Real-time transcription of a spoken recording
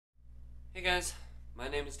Hey guys, my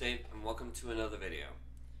name is Dave and welcome to another video.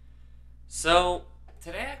 So,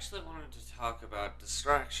 today I actually wanted to talk about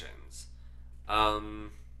distractions.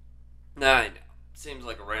 Um, now I know, seems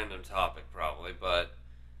like a random topic probably, but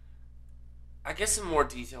I guess in more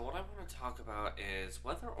detail, what I want to talk about is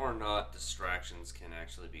whether or not distractions can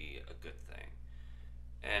actually be a good thing.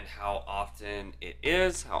 And how often it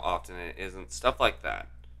is, how often it isn't, stuff like that.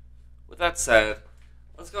 With that said,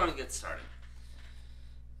 let's go and get started.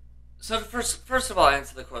 So first of all,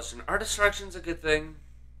 answer the question: are distractions a good thing?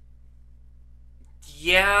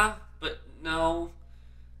 Yeah, but no.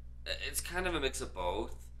 It's kind of a mix of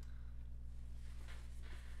both.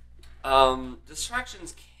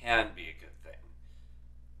 Distractions can be a good thing.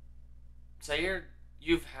 Say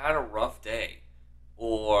you've had a rough day,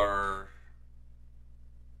 or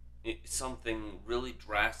something really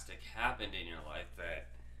drastic happened in your life that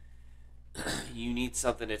you need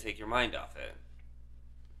something to take your mind off it.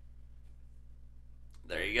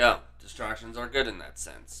 There you go. Distractions are good in that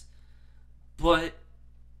sense. But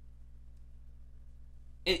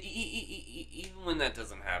even when that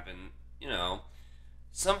doesn't happen,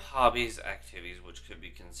 some hobbies, activities which could be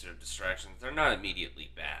considered distractions, they're not immediately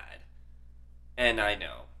bad. And I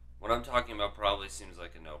know what I'm talking about probably seems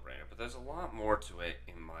like a no-brainer, but there's a lot more to it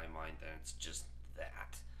in my mind than it's just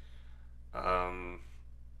that. Um,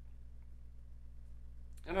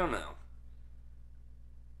 I don't know.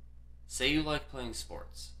 Say you like playing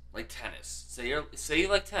sports, like tennis. Say you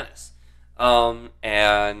like tennis,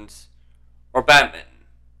 and or badminton,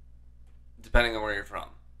 depending on where you're from.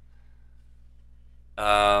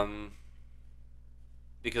 Um,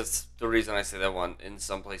 because the reason I say that one in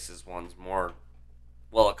some places one's more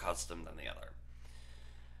well accustomed than the other.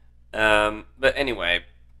 But anyway,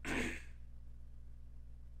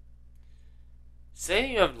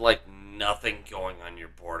 say you have like nothing going on, you're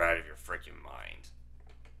bored out of your freaking mind,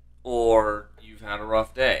 or you've had a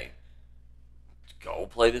rough day. Go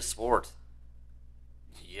play this sport.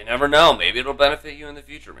 You never know. Maybe it'll benefit you in the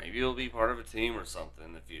future. Maybe you'll be part of a team or something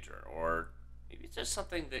in the future, or maybe it's just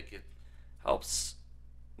something that helps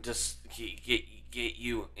just get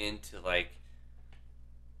you into like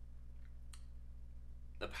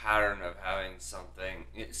the pattern of having something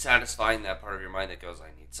satisfying that part of your mind that goes,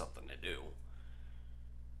 I need something to do.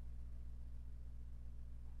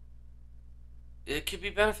 It could be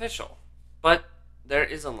beneficial, but there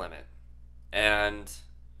is a limit, and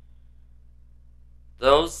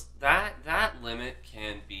that limit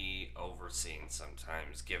can be overseen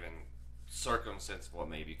sometimes, given circumstance of what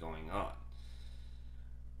may be going on.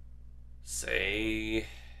 Say,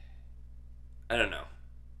 I don't know,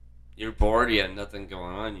 you're bored, you have nothing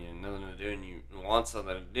going on, you have nothing to do, and you want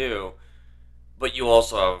something to do, but you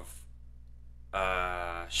also have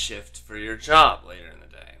a shift for your job later in the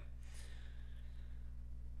day.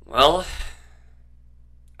 Well,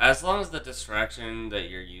 as long as the distraction that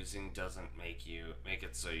you're using doesn't make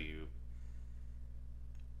it so you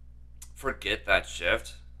forget that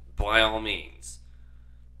shift, by all means.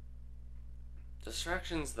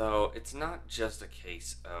 Distractions, though, it's not just a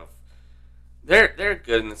case of they're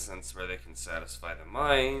good in the sense where they can satisfy the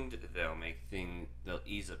mind, they'll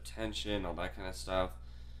ease up tension, all that kind of stuff.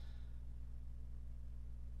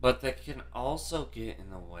 But they can also get in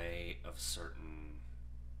the way of certain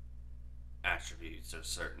attributes or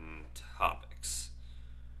certain topics.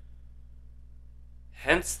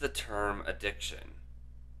 Hence the term addiction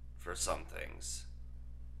for some things.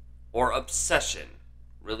 Or obsession.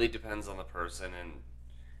 Really depends on the person and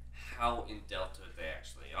how in delta they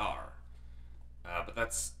actually are. But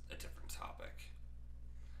that's a different topic.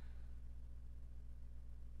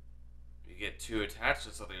 You get too attached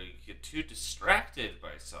to something, you get too distracted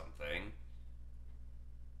by something,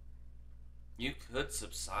 you could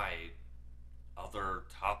subside other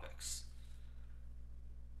topics.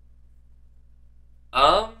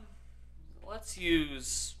 Um, let's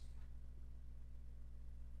use.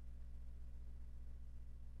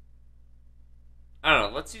 I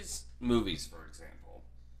don't know, let's use movies for example.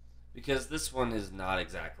 Because this one is not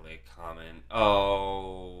exactly a common,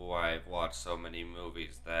 oh, I've watched so many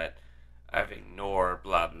movies that I've ignored,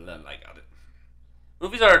 blah, blah, blah, I got it.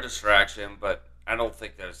 Movies are a distraction, but I don't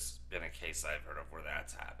think there's been a case I've heard of where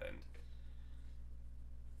that's happened.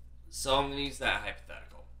 So I'm going to use that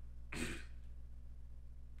hypothetical.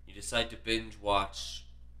 You decide to binge watch,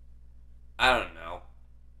 I don't know,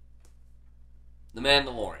 The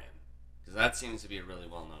Mandalorian. Because that seems to be a really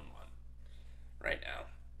well known one right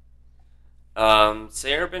now.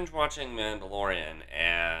 Say you're binge watching Mandalorian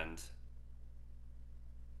and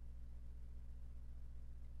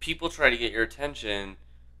people try to get your attention,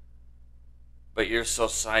 but you're so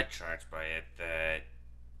sidetracked by it that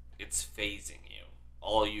it's phasing you.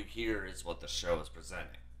 All you hear is what the show is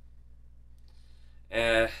presenting.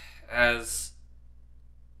 As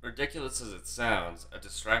ridiculous as it sounds, a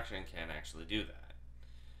distraction can actually do that.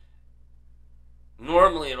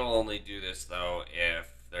 Normally, it'll only do this, though,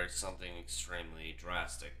 if there's something extremely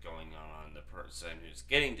drastic going on the person who's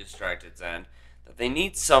getting distracted's end, that they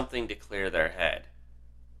need something to clear their head.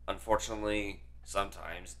 Unfortunately,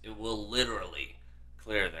 sometimes it will literally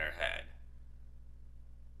clear their head.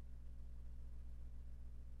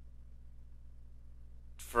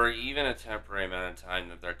 For even a temporary amount of time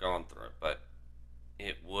that they're going through it, but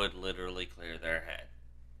it would literally clear their head.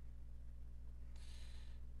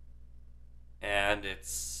 And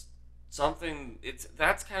it's something,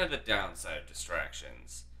 that's kind of the downside of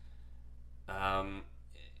distractions. Um,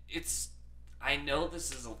 I know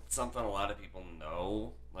this is something a lot of people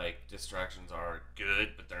know, like distractions are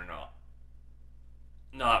good, but they're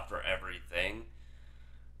not for everything.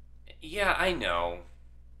 Yeah, I know,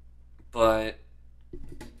 but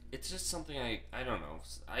it's just something I don't know.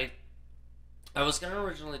 I was gonna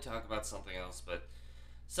originally talk about something else, but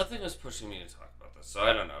something was pushing me to talk about this. So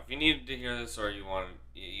I don't know if you needed to hear this or you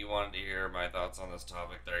wanted to hear my thoughts on this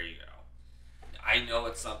topic. There you go. I know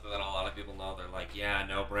it's something that a lot of people know. They're like, yeah,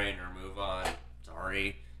 no brainer, move on.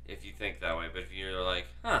 Sorry if you think that way, but if you're like,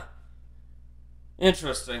 huh,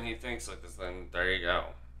 interesting, he thinks like this, then there you go.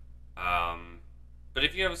 But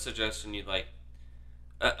if you have a suggestion you'd like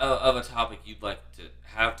of a topic you'd like to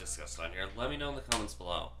have discussed on here, let me know in the comments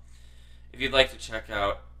below. If you'd like to check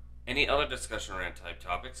out any other discussion rant type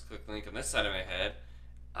topics, click the link on this side of my head.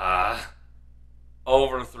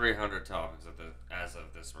 Over 300 topics as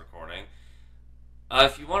of this recording.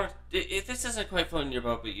 If you want to, if this isn't quite floating your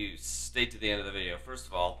boat, but you stayed to the end of the video, first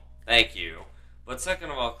of all, thank you. But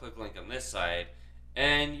second of all, click the link on this side,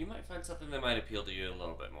 and you might find something that might appeal to you a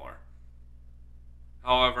little bit more.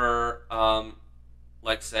 However,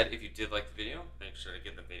 like I said, if you did like the video, make sure to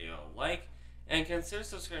give the video a like, and consider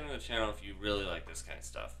subscribing to the channel if you really like this kind of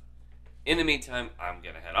stuff. In the meantime, I'm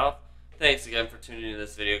going to head off. Thanks again for tuning into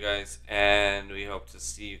this video, guys, and we hope to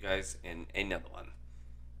see you guys in another one.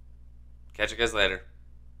 Catch you guys later.